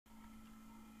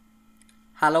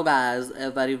Hello guys, a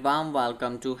very warm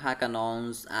welcome to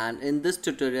Hackanons, and in this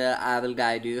tutorial I will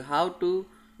guide you how to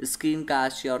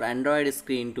screencast your Android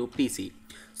screen to PC.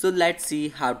 So let's see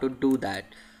how to do that.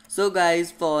 So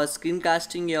guys, for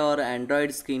screencasting your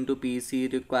Android screen to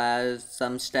PC requires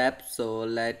some steps. So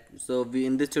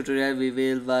in this tutorial we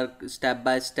will work step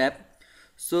by step.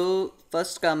 So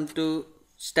first come to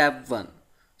step 1.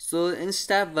 So in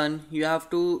step 1 you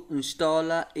have to install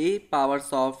a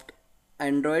Apowersoft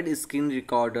Android screen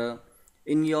recorder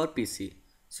in your PC.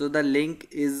 So the link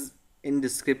is in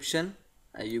description.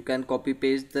 You can copy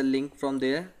paste the link from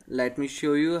there. Let me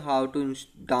show you how to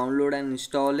download and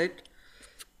install it.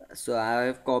 So I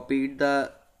have copied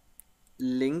the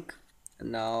link.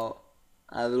 Now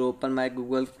I will open my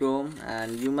Google Chrome,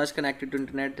 and you must connect it to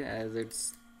internet as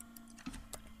it's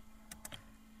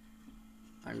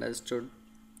understood.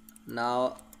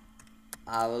 Now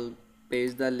I will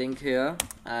paste the link here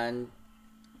and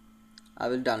I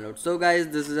will download. So guys,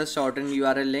 this is a shortened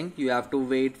URL link. You have to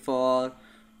wait for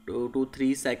 2 to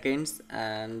 3 seconds,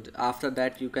 and after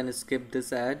that you can skip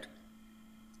this ad.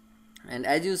 And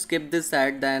as you skip this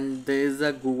ad, then there is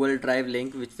a Google Drive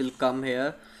link which will come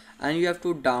here, and you have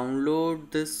to download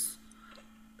this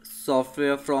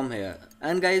software from here.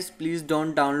 And guys, please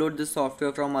don't download this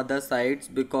software from other sites,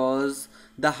 because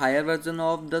the higher version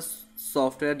of the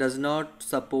software does not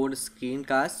support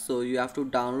screencast. So you have to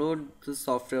download the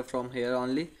software from here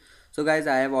only. So guys,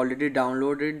 I have already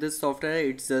downloaded this software.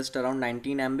 It's just around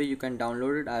 19 MB. You can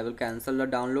download it. I will cancel the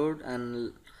download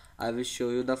and I will show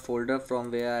you the folder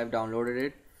from where I have downloaded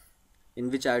it,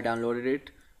 in which I downloaded it.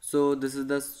 So this is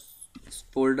the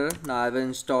folder. Now I will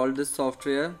install this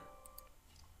software,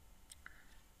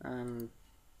 and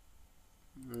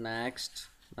next,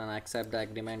 and accept the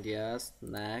agreement. Yes,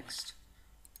 next,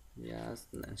 yes,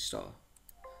 install.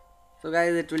 So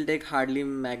guys, it will take hardly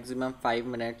maximum 5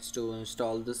 minutes to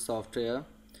install this software.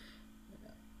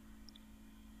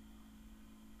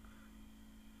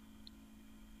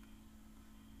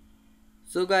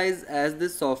 So guys, as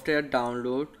this software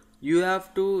download, you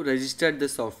have to register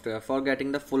this software for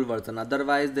getting the full version.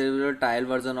 Otherwise there will be a trial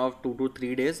version of 2 to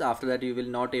 3 days. After that you will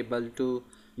not able to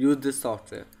use this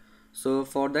software. So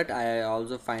for that I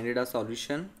also find it a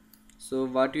solution. So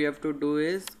what you have to do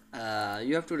is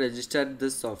you have to register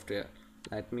this software.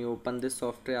 Let me open this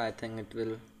software. I think it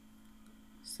will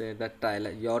say that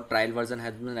your trial version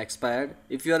has been expired.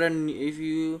 If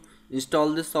you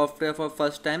install this software for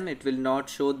first time, it will not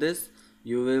show this.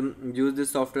 You will use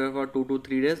this software for 2 to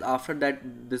 3 days. After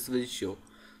that this will show.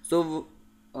 So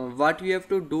what you have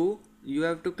to do, you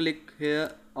have to click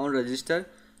here on register,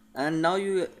 and now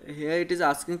here it is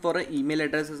asking for an email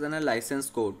address and a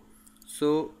license code.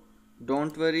 So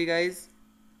don't worry guys,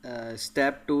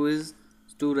 step 2 is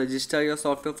to register your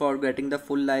software for getting the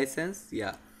full license.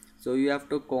 Yeah, so you have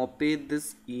to copy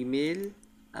this email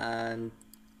and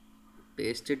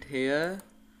paste it here,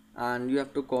 and you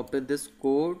have to copy this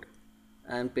code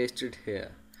and paste it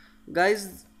here.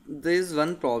 Guys, there is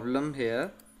one problem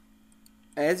here.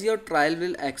 As your trial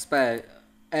will expire,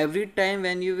 every time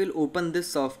when you will open this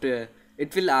software,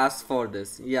 it will ask for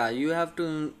this. Yeah, you have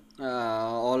to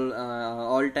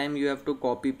all time you have to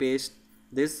copy paste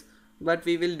this, but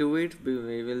we will do it.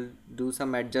 We will do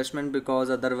some adjustment, because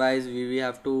otherwise we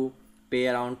have to pay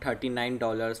around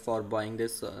 $39 for buying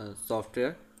this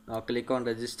software. Now click on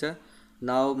register.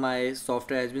 Now my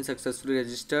software has been successfully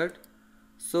registered.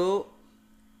 So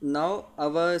now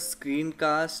our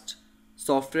screencast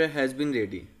software has been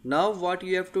ready. Now what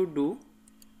you have to do,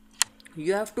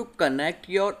 you have to connect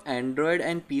your Android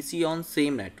and PC on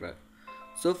same network.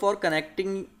 So for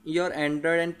connecting your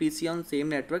Android and PC on same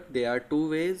network, there are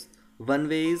two ways. One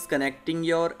way is connecting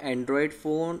your Android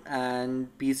phone and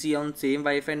PC on same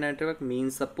Wi-Fi network.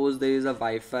 Means suppose there is a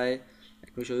Wi-Fi.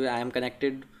 Let me show you. I am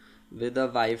connected with a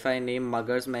Wi-Fi named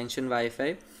Muggers Mention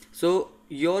Wi-Fi. So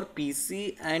your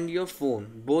PC and your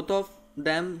phone, both of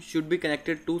them should be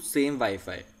connected to same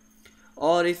Wi-Fi.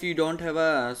 Or if you don't have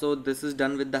a, so this is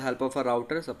done with the help of a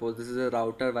router. Suppose this is a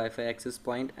router Wi-Fi access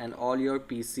point, and all your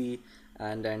PC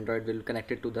and Android will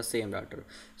connect it to the same router.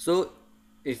 So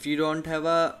if you don't have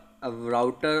a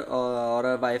router or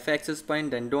a Wi-Fi access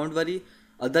point, then don't worry.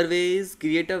 Other way is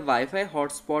create a Wi-Fi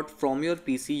hotspot from your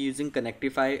PC using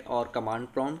Connectify or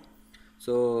command prompt.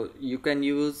 So you can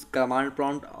use command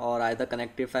prompt or either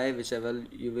Connectify, whichever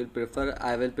you will prefer.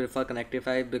 I will prefer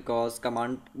Connectify because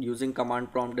using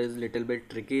command prompt is little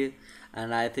bit tricky,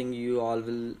 and I think you all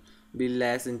will be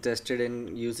less interested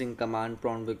in using command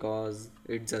prompt because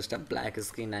it's just a black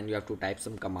screen and you have to type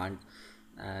some command,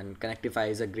 and Connectify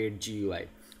is a great GUI.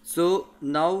 So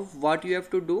now what you have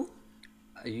to do,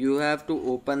 you have to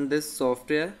open this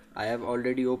software. I have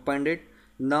already opened it.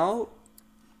 Now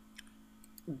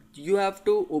you have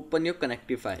to open your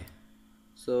Connectify.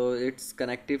 So it's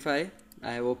Connectify.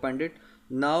 I have opened it.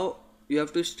 Now you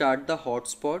have to start the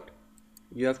hotspot.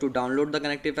 You have to download the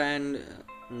Connectify and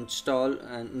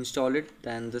install it.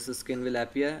 Then this screen will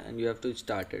appear and you have to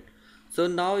start it. So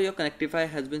now your Connectify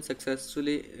has been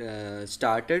successfully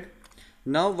started.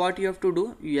 Now what you have to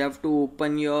do, you have to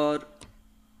open your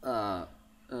uh,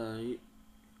 uh,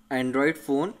 Android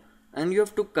phone, and you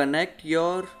have to connect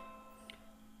your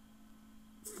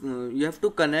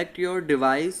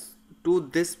device to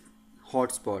this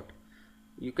hotspot.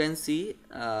 You can see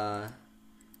my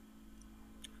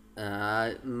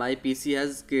PC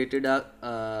has created a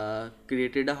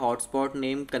hotspot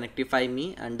named Connectify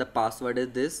Me, and the password is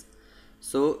this.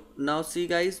 So now see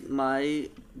guys, my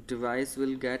device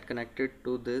will get connected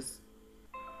to this.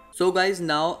 So guys,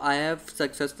 now I have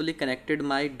successfully connected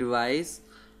my device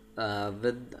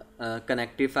with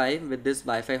Connectify with this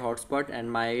Wi-Fi hotspot,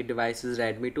 and my device is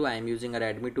Redmi 2. I am using a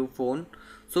Redmi 2 phone.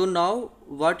 So now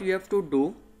what you have to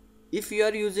do, if you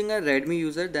are using a Redmi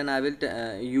user, then I will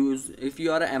use, if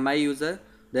you are a MI user,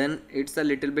 then it's a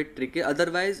little bit tricky.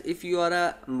 Otherwise, if you are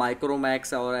a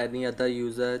Micromax or any other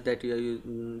user that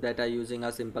that are using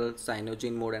a simple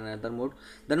Cyanogen mode and another mode,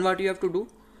 then what you have to do,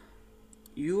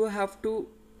 you have to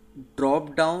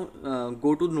drop down,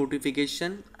 go to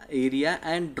notification area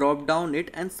and drop down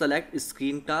it and select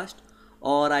screencast,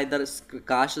 or either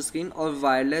cast screen or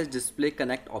wireless display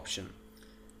connect option.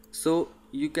 So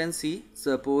you can see,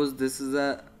 suppose this is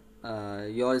a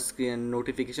your screen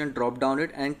notification, drop down it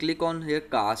and click on here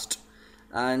cast,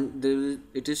 and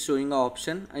it is showing an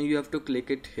option and you have to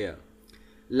click it here.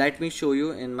 Let me show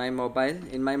you in my mobile.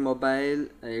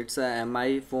 It's a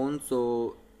MI phone,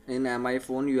 so in MI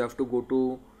phone you have to go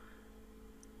to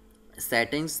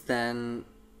settings, then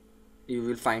you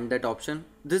will find that option.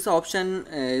 This option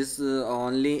is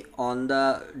only on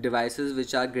the devices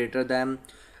which are greater than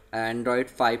Android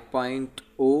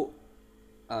 5.0,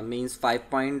 means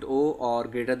 5.0, or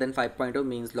greater than 5.0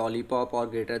 means lollipop, or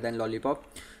greater than lollipop.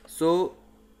 So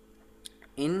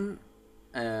in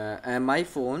my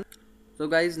phone, so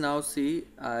guys, now see,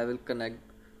 I will connect.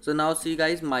 So now see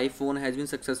guys, my phone has been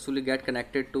successfully get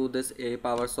connected to this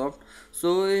Apowersoft.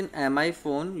 So in MI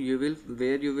phone, you will,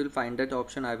 where you will find that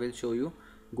option, I will show you.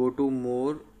 Go to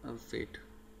more, wait,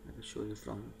 I will show you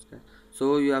from scratch.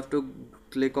 So you have to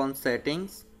click on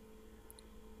settings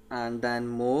and then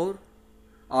more.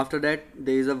 After that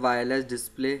there is a wireless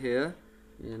display here,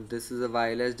 and this is a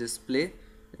wireless display.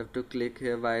 You have to click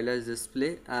here wireless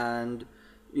display, and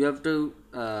you have to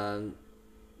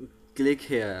click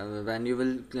here. When you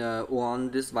will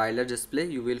on this wireless display,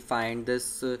 you will find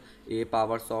this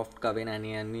Apowersoft Coven,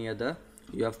 any other.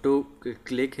 You have to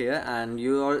click here and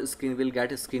your screen will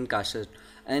get screencasted.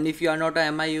 And if you are not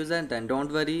a MI user, then don't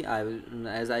worry, I will,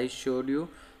 as I showed you,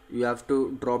 you have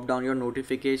to drop down your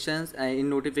notifications, and in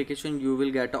notification you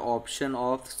will get an option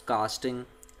of casting.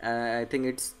 I think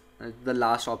it's the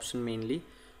last option mainly.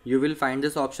 You will find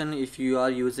this option if you are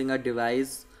using a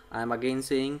device. I am again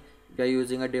saying, if you are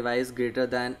using a device greater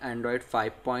than Android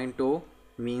 5.0,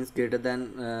 means greater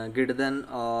than or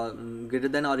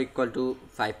equal to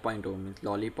 5.0, means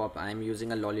lollipop. I am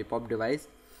using a lollipop device,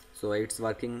 so it's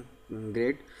working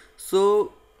great.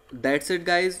 So that's it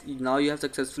guys, now you have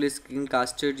successfully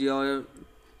screencasted your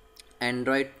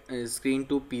Android screen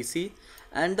to PC.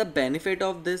 And the benefit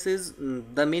of this is,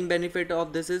 the main benefit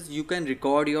of this is, you can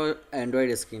record your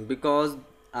Android screen, because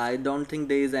I don't think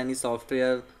there is any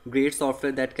great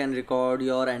software that can record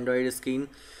your Android screen.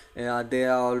 There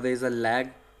are always a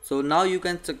lag. So now you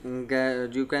can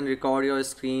record your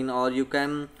screen, or you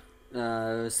can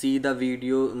see the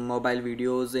mobile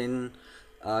videos in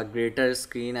greater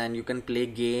screen, and you can play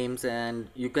games, and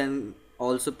you can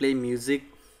also play music.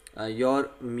 Your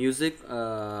music,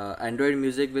 Android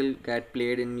music will get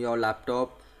played in your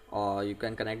laptop, or you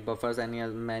can connect buffers and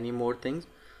many more things.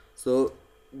 So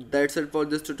that's it for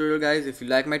this tutorial guys. If you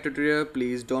like my tutorial,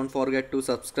 please don't forget to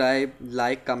subscribe,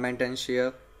 like, comment and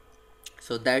share.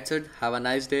 So that's it, have a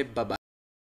nice day, bye bye.